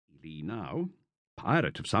Lee now.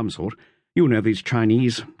 Pirate of some sort. You know these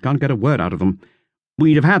Chinese. Can't get a word out of them.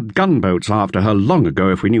 We'd have had gunboats after her long ago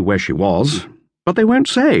if we knew where she was. But they won't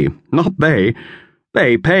say. Not they.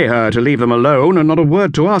 They pay her to leave them alone, and not a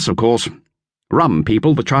word to us, of course. Rum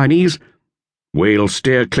people, the Chinese. We'll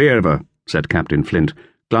steer clear of her, said Captain Flint,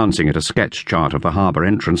 glancing at a sketch chart of the harbour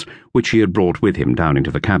entrance, which he had brought with him down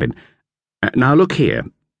into the cabin. Now look here.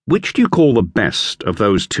 Which do you call the best of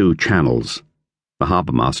those two channels? The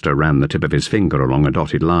harbour-master ran the tip of his finger along a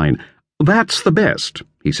dotted line. That's the best,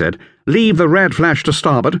 he said. Leave the red flash to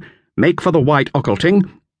starboard, make for the white occulting,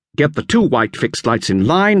 get the two white fixed lights in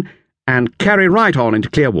line, and carry right on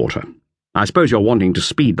into clear water. I suppose you're wanting to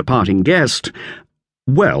speed the parting guest.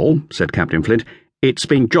 Well, said Captain Flint, it's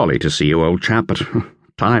been jolly to see you, old chap, but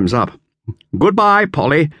time's up. Goodbye,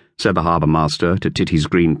 Polly, said the harbour-master to Titty's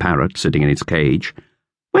green parrot sitting in its cage.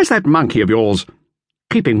 Where's that monkey of yours?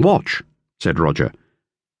 Keeping watch, said Roger.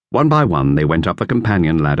 One by one they went up the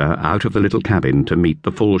companion ladder out of the little cabin to meet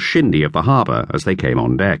the full shindy of the harbour as they came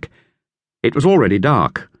on deck. It was already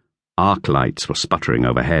dark. Arc lights were sputtering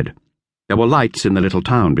overhead. There were lights in the little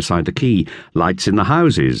town beside the quay, lights in the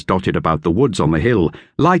houses dotted about the woods on the hill,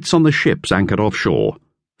 lights on the ships anchored offshore,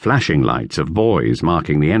 flashing lights of buoys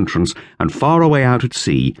marking the entrance, and far away out at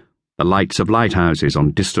sea, the lights of lighthouses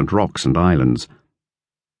on distant rocks and islands.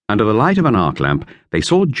 Under the light of an arc lamp, they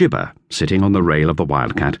saw Gibber sitting on the rail of the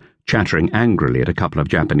Wildcat, chattering angrily at a couple of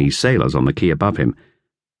Japanese sailors on the quay above him.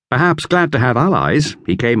 Perhaps glad to have allies,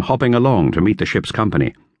 he came hopping along to meet the ship's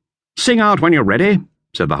company. "Sing out when you're ready,"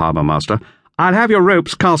 said the harbour-master. "I'll have your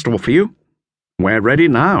ropes cast off for you." "We're ready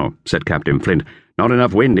now," said Captain Flint. "Not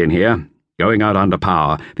enough wind in here. Going out under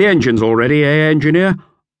power. The engine's all ready, engineer?"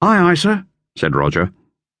 "Aye, aye, sir," said Roger.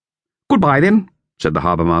 "Goodbye, then," said the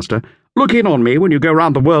harbour-master. "Look in on me when you go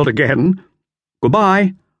round the world again."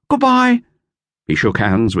 "Goodbye." "Goodbye." He shook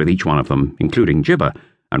hands with each one of them, including Gibber,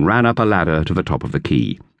 and ran up a ladder to the top of the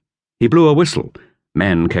quay. He blew a whistle.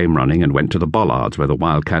 Men came running and went to the bollards where the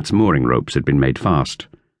Wildcat's mooring ropes had been made fast.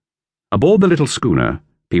 Aboard the little schooner,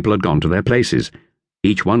 people had gone to their places.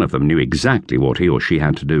 Each one of them knew exactly what he or she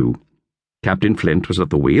had to do. Captain Flint was at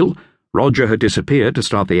the wheel. Roger had disappeared to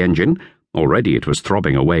start the engine. Already it was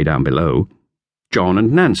throbbing away down below. John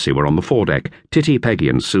and Nancy were on the foredeck. Titty, Peggy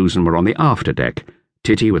and Susan were on the afterdeck.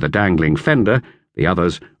 Titty with a dangling fender, the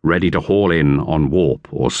others ready to haul in on warp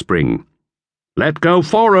or spring. "Let go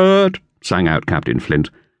forward," sang out Captain Flint.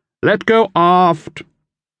 "Let go aft.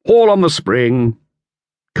 Haul on the spring.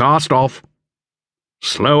 Cast off.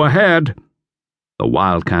 Slow ahead." The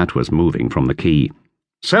Wildcat was moving from the quay.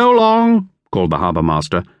 "So long," called the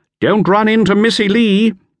harbour-master. "Don't run into Missee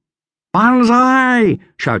Lee." "Banzai!"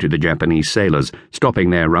 shouted the Japanese sailors, stopping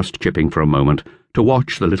their rust-chipping for a moment to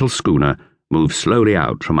watch the little schooner move slowly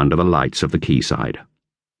out from under the lights of the quayside.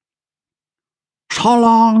 "So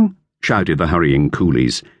long!" shouted the hurrying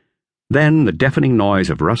coolies. Then the deafening noise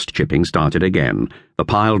of rust-chipping started again. The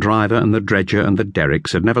pile-driver and the dredger and the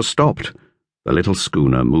derricks had never stopped. The little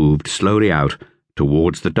schooner moved slowly out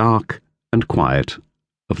towards the dark and quiet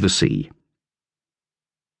of the sea.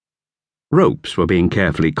 Ropes were being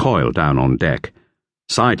carefully coiled down on deck.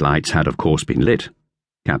 Sidelights had of course been lit.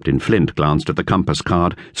 Captain Flint glanced at the compass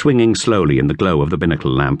card, swinging slowly in the glow of the binnacle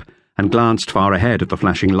lamp, and glanced far ahead at the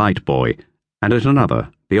flashing light buoy, and at another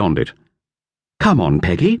beyond it. "Come on,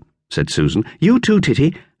 Peggy," said Susan. "You too,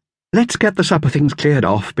 Titty. Let's get the supper things cleared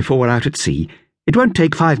off before we're out at sea. It won't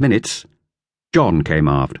take 5 minutes. John came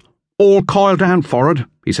aft. "All coiled down forward,"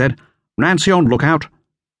 he said. "Nancy on lookout."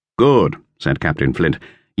 "Good," said Captain Flint.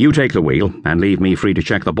 "You take the wheel, and leave me free to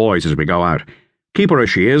check the buoys as we go out. Keep her as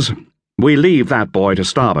she is. We leave that buoy to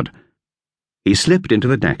starboard." He slipped into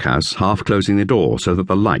the deckhouse, half closing the door so that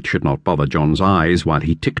the light should not bother John's eyes while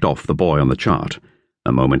he ticked off the buoy on the chart.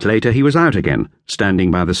 A moment later he was out again, standing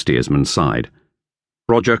by the steersman's side.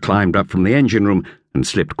 Roger climbed up from the engine room and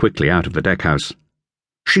slipped quickly out of the deckhouse.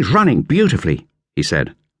 "She's running beautifully," he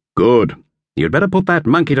said. "Good. You'd better put that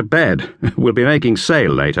monkey to bed. We'll be making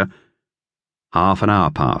sail later." Half an hour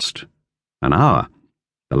passed. An hour.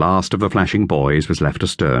 The last of the flashing buoys was left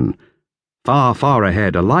astern. Far, far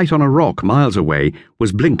ahead, a light on a rock miles away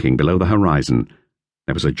was blinking below the horizon.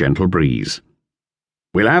 There was a gentle breeze.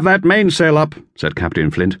 "We'll have that mainsail up," said Captain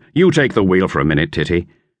Flint. "You take the wheel for a minute, Titty."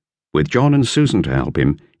 With John and Susan to help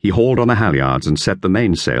him, he hauled on the halyards and set the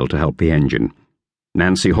mainsail to help the engine.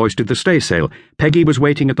 Nancy hoisted the staysail. Peggy was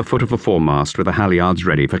waiting at the foot of the foremast with the halyards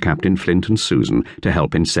ready for Captain Flint and Susan to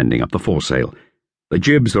help in sending up the foresail. The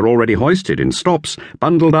jibs were already hoisted in stops,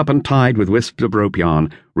 bundled up and tied with wisps of rope yarn,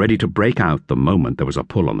 ready to break out the moment there was a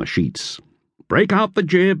pull on the sheets. "Break out the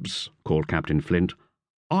jibs," called Captain Flint.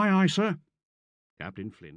 "Aye, aye, sir." Captain Flint